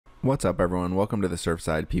What's up everyone, welcome to the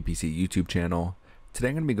Surfside PPC YouTube channel. Today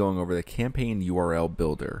I'm going to be going over the campaign URL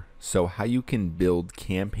builder. So how you can build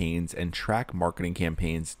campaigns and track marketing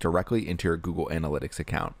campaigns directly into your Google Analytics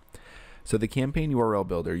account. So the campaign URL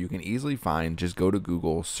builder you can easily find, just go to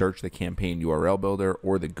Google, search the campaign URL builder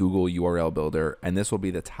or the Google URL builder, and this will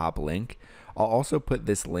be the top link. I'll also put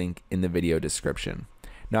this link in the video description.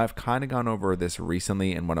 Now I've kind of gone over this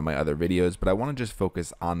recently in one of my other videos, but I want to just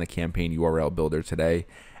focus on the campaign URL builder today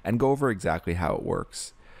and go over exactly how it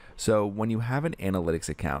works. So when you have an analytics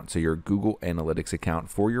account, so your Google Analytics account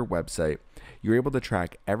for your website, you're able to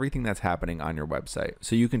track everything that's happening on your website.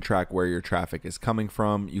 So you can track where your traffic is coming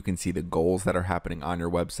from, you can see the goals that are happening on your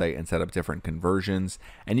website and set up different conversions,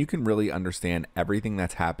 and you can really understand everything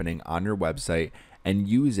that's happening on your website and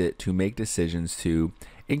use it to make decisions to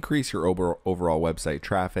increase your overall website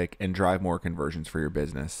traffic and drive more conversions for your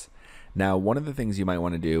business. Now, one of the things you might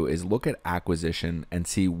want to do is look at acquisition and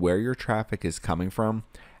see where your traffic is coming from.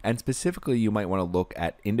 And specifically, you might want to look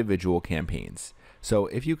at individual campaigns. So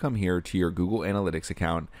if you come here to your Google Analytics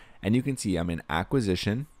account and you can see I'm in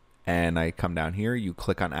acquisition, and I come down here, you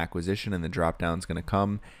click on acquisition and the drop down is going to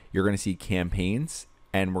come. You're going to see campaigns,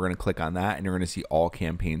 and we're going to click on that and you're going to see all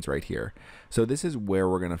campaigns right here. So this is where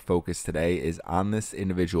we're going to focus today, is on this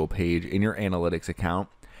individual page in your analytics account,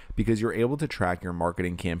 because you're able to track your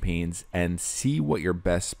marketing campaigns and see what your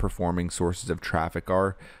best performing sources of traffic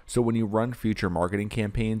are. So when you run future marketing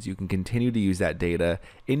campaigns, you can continue to use that data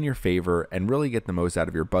in your favor and really get the most out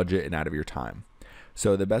of your budget and out of your time.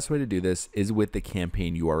 So the best way to do this is with the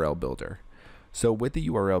campaign URL builder. So with the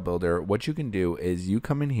URL builder, what you can do is you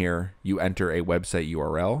come in here, you enter a website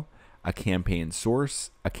URL, a campaign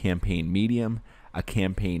source, a campaign medium, a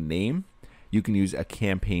campaign name. You can use a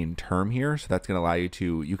campaign term here. So that's going to allow you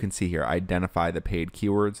to, you can see here, identify the paid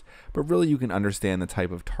keywords, but really you can understand the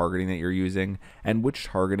type of targeting that you're using and which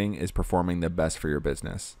targeting is performing the best for your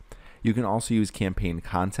business. You can also use campaign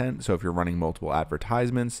content. So if you're running multiple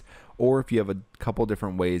advertisements, or if you have a couple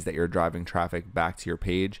different ways that you're driving traffic back to your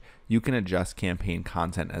page, you can adjust campaign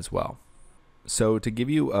content as well. So to give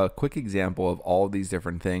you a quick example of all of these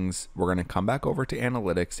different things, we're going to come back over to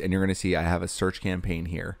analytics and you're going to see I have a search campaign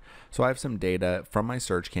here. So I have some data from my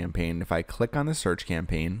search campaign. If I click on the search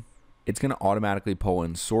campaign, it's going to automatically pull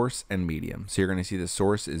in source and medium. So you're going to see the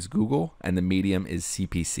source is Google and the medium is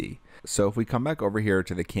CPC. So if we come back over here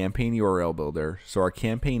to the campaign URL builder, so our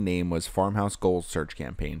campaign name was Farmhouse Goals Search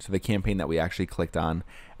Campaign. So the campaign that we actually clicked on,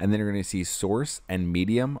 and then you're going to see source and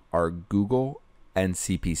medium are Google and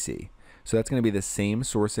CPC. So that's going to be the same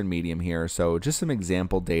source and medium here. So just some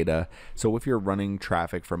example data. So if you're running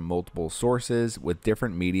traffic from multiple sources with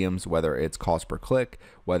different mediums, whether it's cost per click,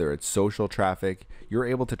 whether it's social traffic, you're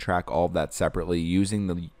able to track all of that separately using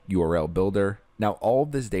the URL builder. Now, all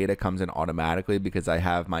of this data comes in automatically because I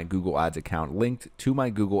have my Google Ads account linked to my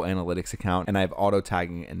Google Analytics account and I have auto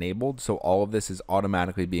tagging enabled. So all of this is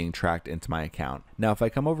automatically being tracked into my account. Now, if I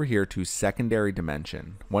come over here to secondary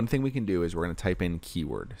dimension, one thing we can do is we're going to type in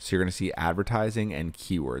keyword. So you're going to see advertising and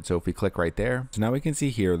keyword. So if we click right there, so now we can see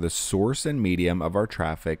here the source and medium of our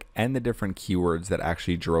traffic and the different keywords that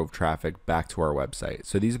actually drove traffic back to our website.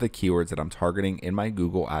 So these are the keywords that I'm targeting in my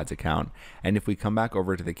Google Ads account. And if we come back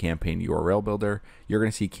over to the campaign URL builder, you're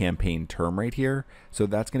going to see campaign term right here. So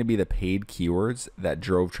that's going to be the paid keywords that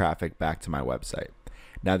drove traffic back to my website.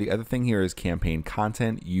 Now, the other thing here is campaign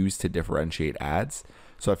content used to differentiate ads.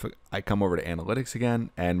 So if I come over to analytics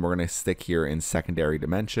again, and we're going to stick here in secondary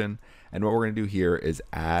dimension. And what we're going to do here is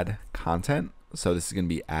add content. So this is going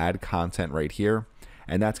to be add content right here.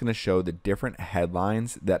 And that's going to show the different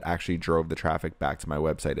headlines that actually drove the traffic back to my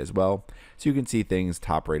website as well. So you can see things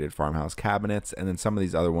top rated farmhouse cabinets, and then some of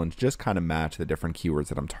these other ones just kind of match the different keywords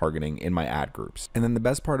that I'm targeting in my ad groups. And then the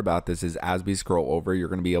best part about this is as we scroll over, you're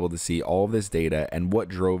going to be able to see all of this data and what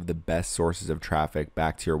drove the best sources of traffic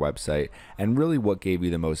back to your website and really what gave you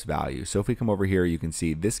the most value. So if we come over here, you can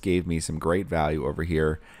see this gave me some great value over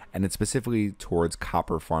here, and it's specifically towards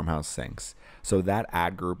copper farmhouse sinks. So that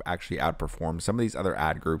ad group actually outperforms some of these other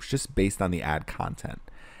ad groups just based on the ad content.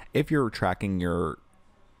 If you're tracking your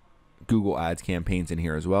Google Ads campaigns in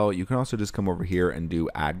here as well, you can also just come over here and do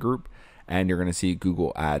ad group, and you're going to see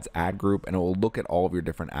Google Ads ad group, and it will look at all of your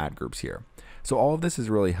different ad groups here. So all of this is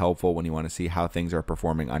really helpful when you want to see how things are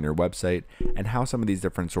performing on your website and how some of these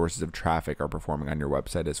different sources of traffic are performing on your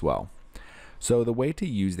website as well. So the way to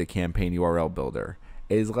use the campaign URL builder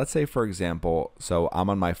is, let's say for example, so I'm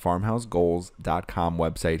on my farmhousegoals.com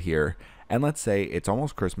website here, and let's say it's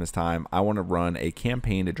almost Christmas time. I want to run a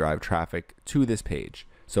campaign to drive traffic to this page.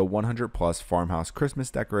 So 100 plus farmhouse Christmas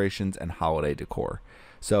decorations and holiday decor.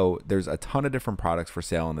 So there's a ton of different products for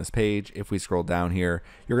sale on this page. If we scroll down here,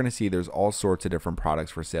 you're going to see there's all sorts of different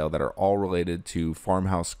products for sale that are all related to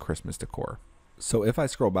farmhouse Christmas decor. So if I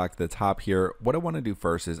scroll back to the top here, what I want to do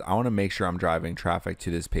first is I want to make sure I'm driving traffic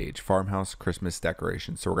to this page, farmhouse Christmas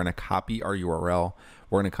decoration. So we're going to copy our URL.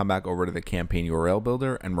 We're going to come back over to the campaign URL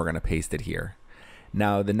builder and we're going to paste it here.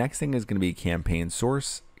 Now the next thing is going to be campaign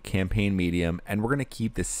source, campaign medium, and we're going to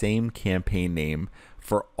keep the same campaign name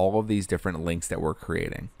for all of these different links that we're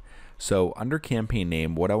creating. So under campaign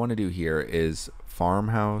name, what I want to do here is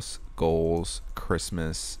farmhouse goals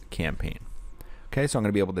Christmas campaign. Okay, so I'm going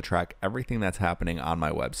to be able to track everything that's happening on my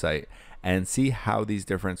website and see how these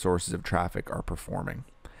different sources of traffic are performing.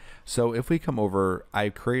 So if we come over, I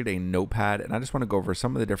created a notepad and I just want to go over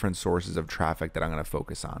some of the different sources of traffic that I'm going to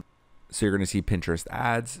focus on. So you're going to see Pinterest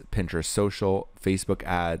ads, Pinterest social, Facebook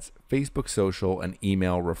ads, Facebook social, and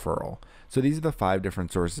email referral. So these are the 5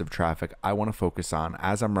 different sources of traffic I want to focus on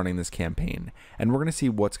as I'm running this campaign. And we're going to see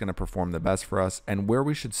what's going to perform the best for us and where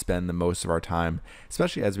we should spend the most of our time,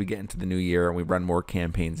 especially as we get into the new year and we run more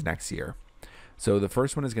campaigns next year. So the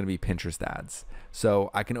first one is going to be Pinterest ads. So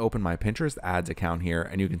I can open my Pinterest ads account here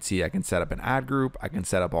and you can see I can set up an ad group. I can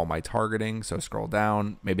set up all my targeting. So scroll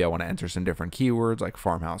down, maybe I want to enter some different keywords like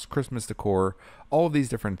farmhouse Christmas decor, all of these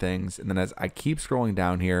different things. And then as I keep scrolling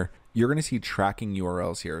down here, you're going to see tracking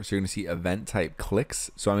URLs here. So you're going to see event type clicks.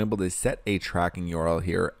 So I'm able to set a tracking URL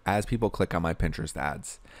here as people click on my Pinterest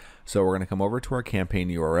ads. So we're going to come over to our campaign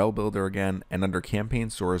URL builder again, and under campaign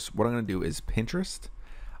source, what I'm going to do is Pinterest.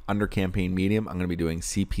 Under campaign medium, I'm going to be doing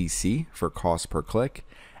CPC for cost per click.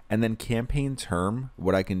 And then campaign term,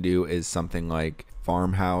 what I can do is something like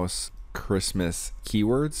farmhouse Christmas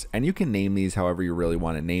keywords. And you can name these however you really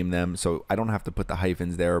want to name them. So I don't have to put the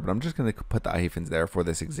hyphens there, but I'm just going to put the hyphens there for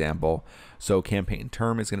this example. So campaign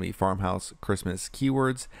term is going to be farmhouse Christmas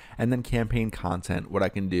keywords. And then campaign content, what I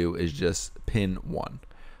can do is just pin 1.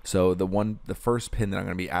 So the first pin that I'm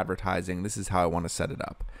going to be advertising, this is how I want to set it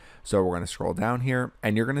up. So we're going to scroll down here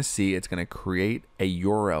and you're going to see it's going to create a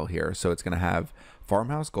URL here. So it's going to have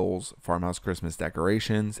farmhouse goals, farmhouse Christmas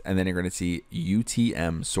decorations, and then you're going to see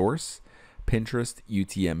UTM source, Pinterest,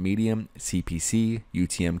 UTM medium, CPC,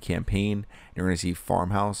 UTM campaign. You're going to see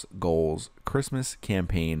farmhouse goals, Christmas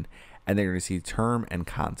campaign, and then you're going to see term and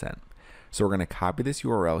content. So we're going to copy this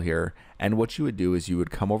URL here. And what you would do is you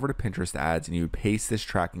would come over to Pinterest ads and you would paste this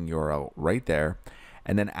tracking URL right there.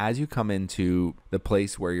 And then as you come into the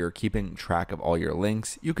place where you're keeping track of all your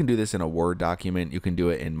links, you can do this in a Word document. You can do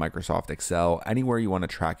it in Microsoft Excel, anywhere you want to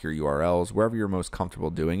track your URLs, wherever you're most comfortable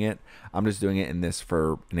doing it. I'm just doing it in this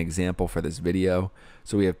for an example for this video.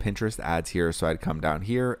 So we have Pinterest ads here. So I'd come down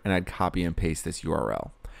here and I'd copy and paste this URL.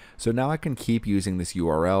 So now I can keep using this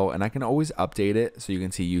URL and I can always update it. So you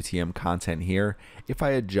can see UTM content here. If I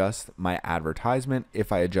adjust my advertisement,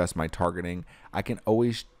 if I adjust my targeting, I can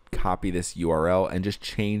always copy this URL and just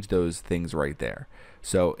change those things right there.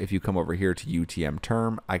 So if you come over here to UTM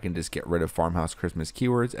term, I can just get rid of farmhouse Christmas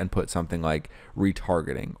keywords and put something like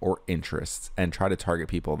retargeting or interests and try to target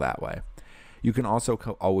people that way. You can also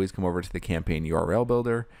always come over to the campaign URL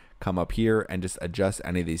builder, come up here and just adjust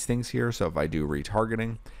any of these things here. So if I do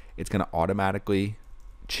retargeting, it's going to automatically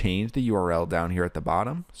change the URL down here at the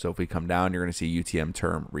bottom. So if we come down, you're going to see UTM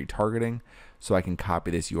term retargeting. So I can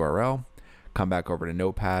copy this URL, come back over to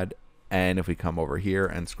Notepad, and if we come over here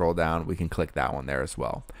and scroll down, we can click that one there as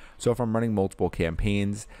well. So if I'm running multiple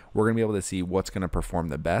campaigns, we're going to be able to see what's going to perform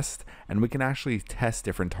the best, and we can actually test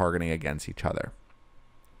different targeting against each other.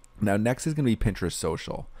 Now next is going to be Pinterest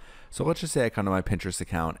social. So let's just say I come to my Pinterest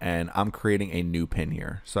account and I'm creating a new pin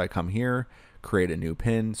here. So I come here, create a new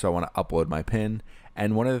pin. So I want to upload my pin.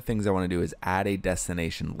 And one of the things I want to do is add a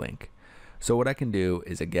destination link. So what I can do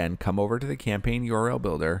is, again, come over to the campaign URL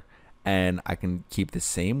builder and I can keep the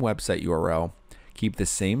same website URL, keep the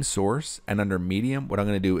same source, and under medium, what I'm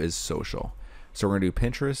going to do is social. So we're going to do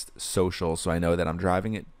Pinterest social. So I know that I'm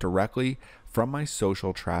driving it directly from my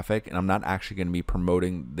social traffic and I'm not actually going to be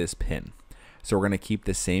promoting this pin. So we're going to keep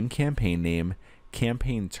the same campaign name,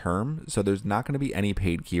 campaign term. So there's not going to be any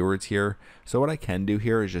paid keywords here. So what I can do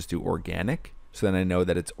here is just do organic. So then I know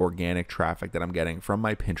that it's organic traffic that I'm getting from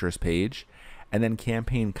my Pinterest page. And then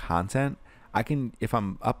campaign content, I can, if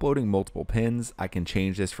I'm uploading multiple pins, I can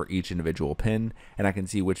change this for each individual pin and I can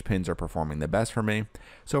see which pins are performing the best for me.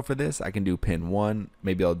 So for this, I can do pin 1.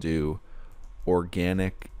 Maybe I'll do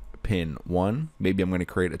organic pin 1. Maybe I'm going to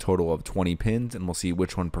create a total of 20 pins and we'll see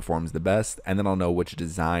which one performs the best. And then I'll know which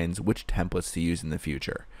designs, which templates to use in the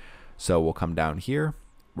future. So we'll come down here.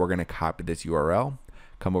 We're going to copy this URL,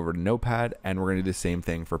 come over to Notepad, and we're going to do the same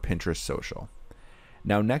thing for Pinterest social.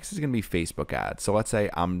 Now next is going to be Facebook ads. So let's say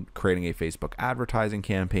I'm creating a Facebook advertising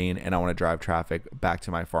campaign and I want to drive traffic back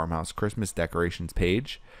to my farmhouse Christmas decorations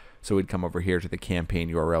page. So we'd come over here to the campaign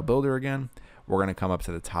URL builder again. We're going to come up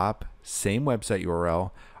to the top, same website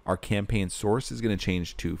URL. Our campaign source is going to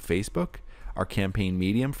change to Facebook. Our campaign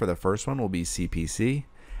medium for the first one will be CPC,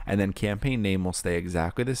 and then campaign name will stay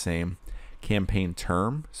exactly the same. Campaign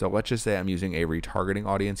term, so let's just say I'm using a retargeting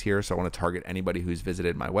audience here, so I want to target anybody who's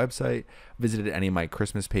visited my website, visited any of my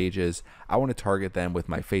Christmas pages. I want to target them with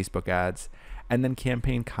my Facebook ads. And then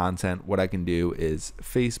campaign content, what I can do is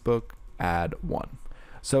Facebook ad 1.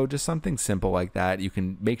 So just something simple like that. You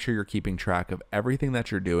can make sure you're keeping track of everything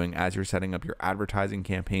that you're doing as you're setting up your advertising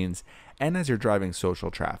campaigns and as you're driving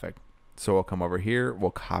social traffic. So we'll come over here,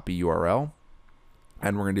 we'll copy URL,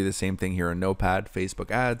 and we're going to do the same thing here in Notepad,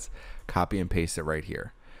 Facebook ads, copy and paste it right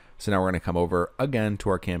here. So now we're going to come over again to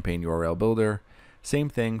our campaign URL builder. Same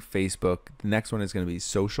thing, Facebook. The next one is going to be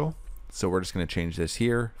social. So we're just going to change this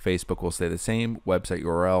here. Facebook will stay the same, website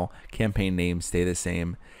URL, campaign name stay the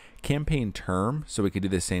same. Campaign term, so we could do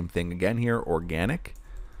the same thing again here, organic.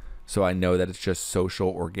 So I know that it's just social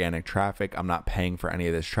organic traffic. I'm not paying for any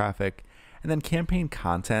of this traffic. And then campaign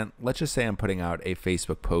content, let's just say I'm putting out a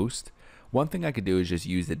Facebook post. One thing I could do is just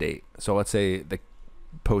use the date. So let's say the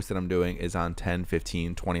post that I'm doing is on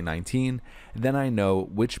 10/15/2019. Then I know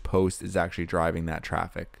which post is actually driving that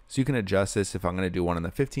traffic. So you can adjust this. If I'm going to do one on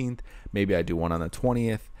the 15th, maybe I do one on the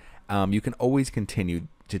 20th. You can always continue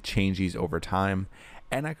to change these over time.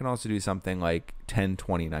 And I can also do something like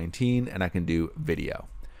 10/2019, and I can do video.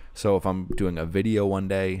 So if I'm doing a video one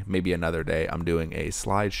day, maybe another day I'm doing a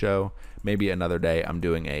slideshow, maybe another day I'm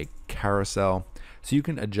doing a carousel. So you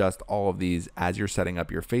can adjust all of these as you're setting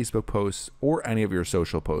up your Facebook posts or any of your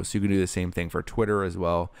social posts. You can do the same thing for Twitter as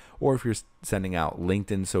well, or if you're sending out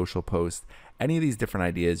LinkedIn social posts, any of these different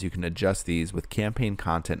ideas, you can adjust these with campaign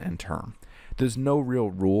content and term. There's no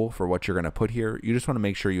real rule for what you're going to put here. You just want to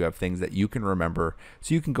make sure you have things that you can remember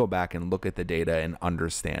so you can go back and look at the data and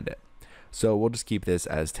understand it. So we'll just keep this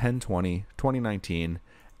as 10/20/2019,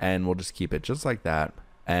 and we'll just keep it just like that,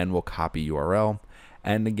 and we'll copy URL.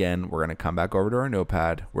 And again, we're going to come back over to our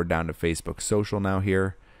Notepad. We're down to Facebook social now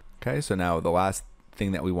here. Okay, so now the last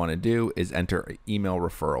thing that we want to do is enter an email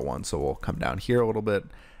referral one. So we'll come down here a little bit,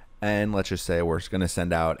 and let's just say we're just going to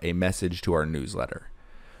send out a message to our newsletter.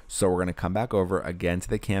 So we're going to come back over again to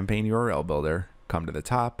the campaign URL builder, come to the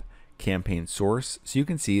top, campaign source. So you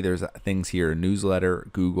can see there's things here, newsletter,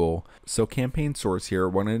 Google. So campaign source here,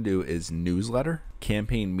 what I'm going to do is newsletter.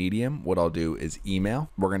 Campaign medium, what I'll do is email.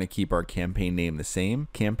 We're going to keep our campaign name the same.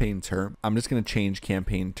 Campaign term, I'm just going to change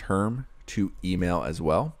campaign term to email as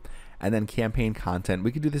well. And then campaign content,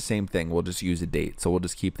 we could do the same thing. We'll just use a date. So we'll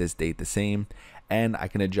just keep this date the same. And I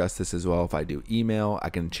can adjust this as well. If I do email, I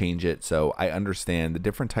can change it so I understand the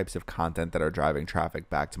different types of content that are driving traffic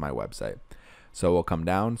back to my website. So we'll come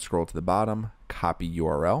down, scroll to the bottom, copy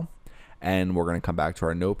URL, and we're going to come back to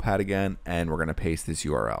our Notepad again, and we're going to paste this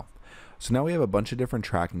URL. So now we have a bunch of different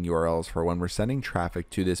tracking URLs for when we're sending traffic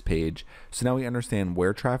to this page. So now we understand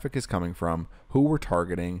where traffic is coming from, who we're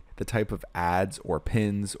targeting, the type of ads or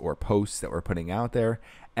pins or posts that we're putting out there,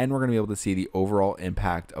 and we're going to be able to see the overall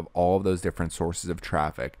impact of all of those different sources of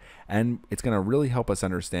traffic. And it's going to really help us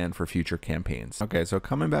understand for future campaigns. Okay, so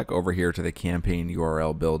coming back over here to the campaign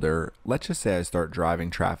URL builder, let's just say I start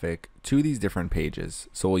driving traffic to these different pages.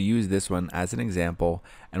 So we'll use this one as an example,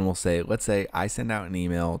 and we'll say, let's say I send out an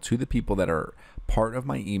email to the people that are part of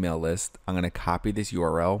my email list. I'm going to copy this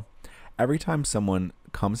URL. Every time someone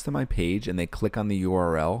comes to my page and they click on the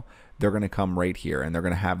URL, they're going to come right here and they're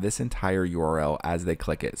going to have this entire URL as they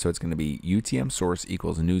click it. So it's going to be UTM source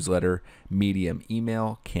equals newsletter, medium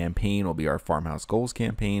email, campaign will be our farmhouse goals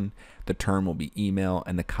campaign, the term will be email,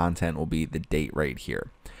 and the content will be the date right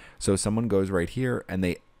here. So someone goes right here and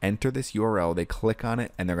they enter this URL, they click on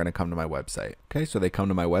it, and they're going to come to my website. Okay, so they come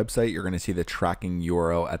to my website, you're going to see the tracking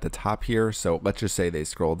URL at the top here. So let's just say they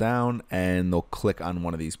scroll down and they'll click on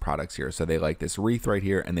one of these products here. So they like this wreath right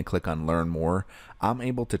here and they click on learn more. I'm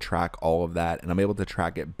able to track all of that and I'm able to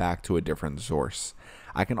track it back to a different source.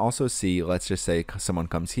 I can also see, let's just say someone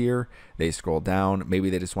comes here, they scroll down, maybe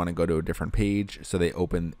they just want to go to a different page. So they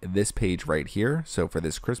open this page right here. So for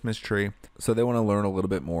this Christmas tree, so they want to learn a little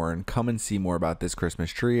bit more and come and see more about this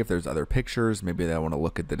Christmas tree. If there's other pictures, maybe they want to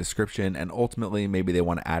look at the description, and ultimately maybe they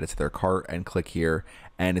want to add it to their cart and click here,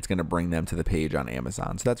 and it's going to bring them to the page on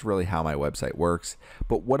Amazon. So that's really how my website works.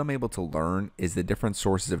 But what I'm able to learn is the different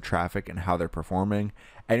sources of traffic and how they're performing.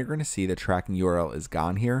 And you're going to see the tracking URL is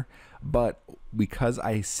gone here. But because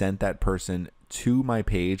I sent that person to my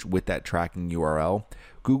page with that tracking URL,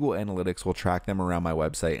 Google Analytics will track them around my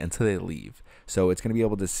website until they leave. So it's going to be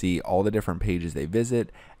able to see all the different pages they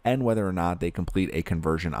visit and whether or not they complete a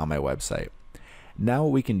conversion on my website. Now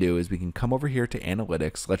what we can do is we can come over here to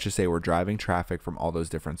analytics. Let's just say we're driving traffic from all those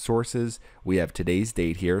different sources. We have today's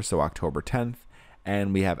date here, so October 10th,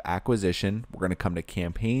 and we have acquisition. We're going to come to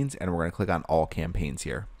campaigns and we're going to click on all campaigns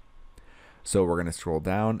here. So we're going to scroll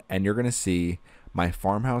down and you're going to see my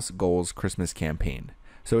Farmhouse Goals Christmas campaign.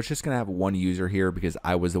 So it's just going to have one user here because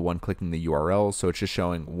I was the one clicking the URL. So it's just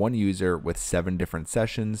showing one user with 7 different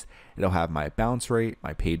sessions. It'll have my bounce rate,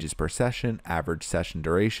 my pages per session, average session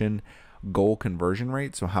duration, goal conversion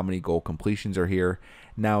rate, so how many goal completions are here.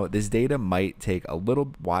 Now this data might take a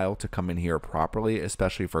little while to come in here properly,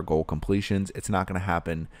 especially for goal completions. It's not going to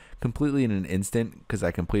happen completely in an instant because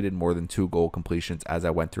I completed more than 2 goal completions as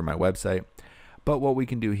I went through my website. But what we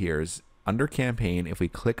can do here is under campaign, if we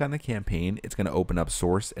click on the campaign, it's going to open up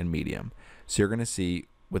source and medium. So you're going to see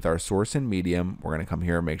with our source and medium, we're going to come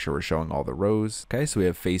here and make sure we're showing all the rows. Okay, so we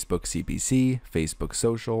have Facebook CPC, Facebook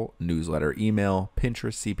social, newsletter email,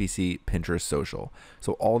 Pinterest CPC, Pinterest social.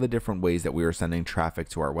 So all the different ways that we are sending traffic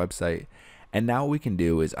to our website. And now what we can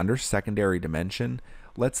do is under secondary dimension,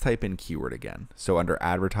 let's type in keyword again. So under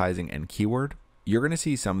advertising and keyword, you're going to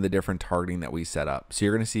see some of the different targeting that we set up. So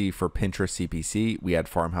you're going to see for Pinterest CPC, we had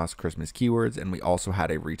farmhouse Christmas keywords, and we also had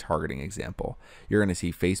a retargeting example. You're going to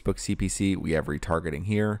see Facebook CPC, we have retargeting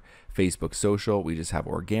here. Facebook social, we just have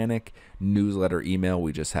organic. Newsletter email,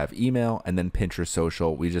 we just have email. And then Pinterest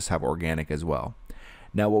social, we just have organic as well.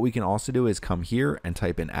 Now what we can also do is come here and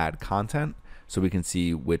type in add content so we can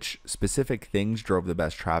see which specific things drove the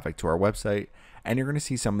best traffic to our website. And you're going to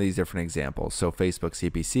see some of these different examples. So Facebook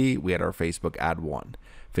CPC, we had our Facebook ad 1.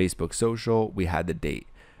 Facebook social, we had the date.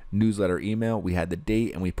 Newsletter email, we had the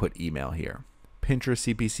date and we put email here.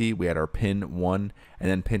 Pinterest CPC, we had our pin 1. And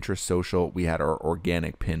then Pinterest social, we had our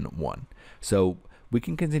organic pin 1. So we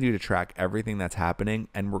can continue to track everything that's happening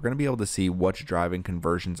and we're going to be able to see what's driving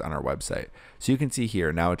conversions on our website. So you can see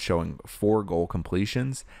here, now it's showing 4 goal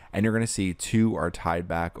completions and you're going to see 2 are tied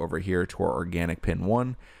back over here to our organic pin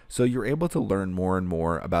 1. So you're able to learn more and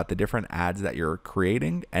more about the different ads that you're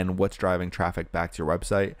creating and what's driving traffic back to your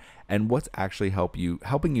website and what's actually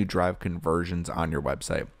helping you drive conversions on your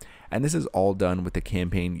website. And this is all done with the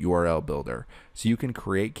campaign URL builder. So you can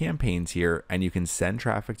create campaigns here and you can send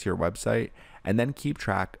traffic to your website and then keep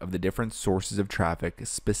track of the different sources of traffic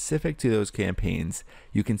specific to those campaigns.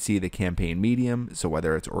 You can see the campaign medium, so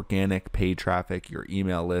whether it's organic, paid traffic, your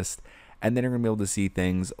email list, and then you're gonna be able to see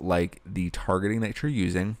things like the targeting that you're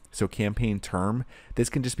using. So campaign term, this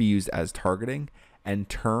can just be used as targeting, and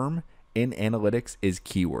term in analytics is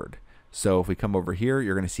keyword. So if we come over here,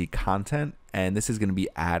 you're gonna see content, and this is gonna be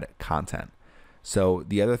add content. So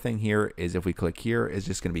the other thing here is if we click here, is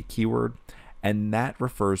just gonna be keyword, and that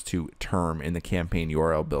refers to term in the campaign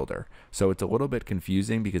URL builder. So it's a little bit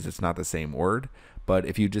confusing because it's not the same word, but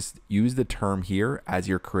if you just use the term here as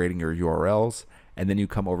you're creating your URLs, and then you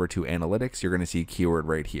come over to analytics, you're going to see keyword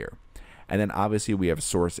right here. And then obviously we have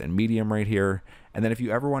source and medium right here. And then if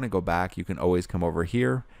you ever want to go back, you can always come over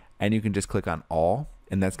here and you can just click on all,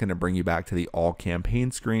 and that's going to bring you back to the all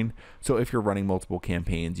campaign screen. So if you're running multiple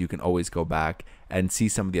campaigns, you can always go back and see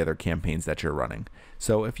some of the other campaigns that you're running.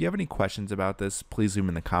 So if you have any questions about this, please leave them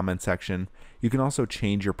in the comment section. You can also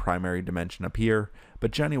change your primary dimension up here.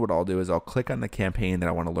 But generally what I'll do is I'll click on the campaign that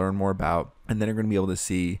I want to learn more about, and then you're going to be able to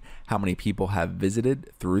see how many people have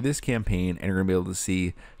visited through this campaign, and you're going to be able to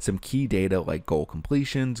see some key data like goal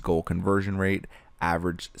completions, goal conversion rate,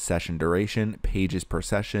 average session duration, pages per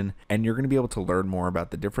session, and you're going to be able to learn more about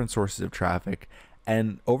the different sources of traffic.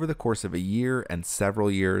 And over the course of a year and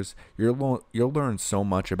several years, you'll learn so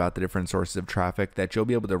much about the different sources of traffic that you'll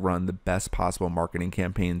be able to run the best possible marketing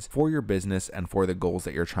campaigns for your business and for the goals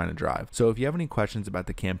that you're trying to drive. So if you have any questions about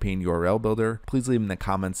the campaign URL builder, please leave them in the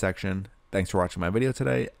comments section. Thanks for watching my video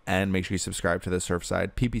today, and make sure you subscribe to the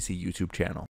Surfside PPC YouTube channel.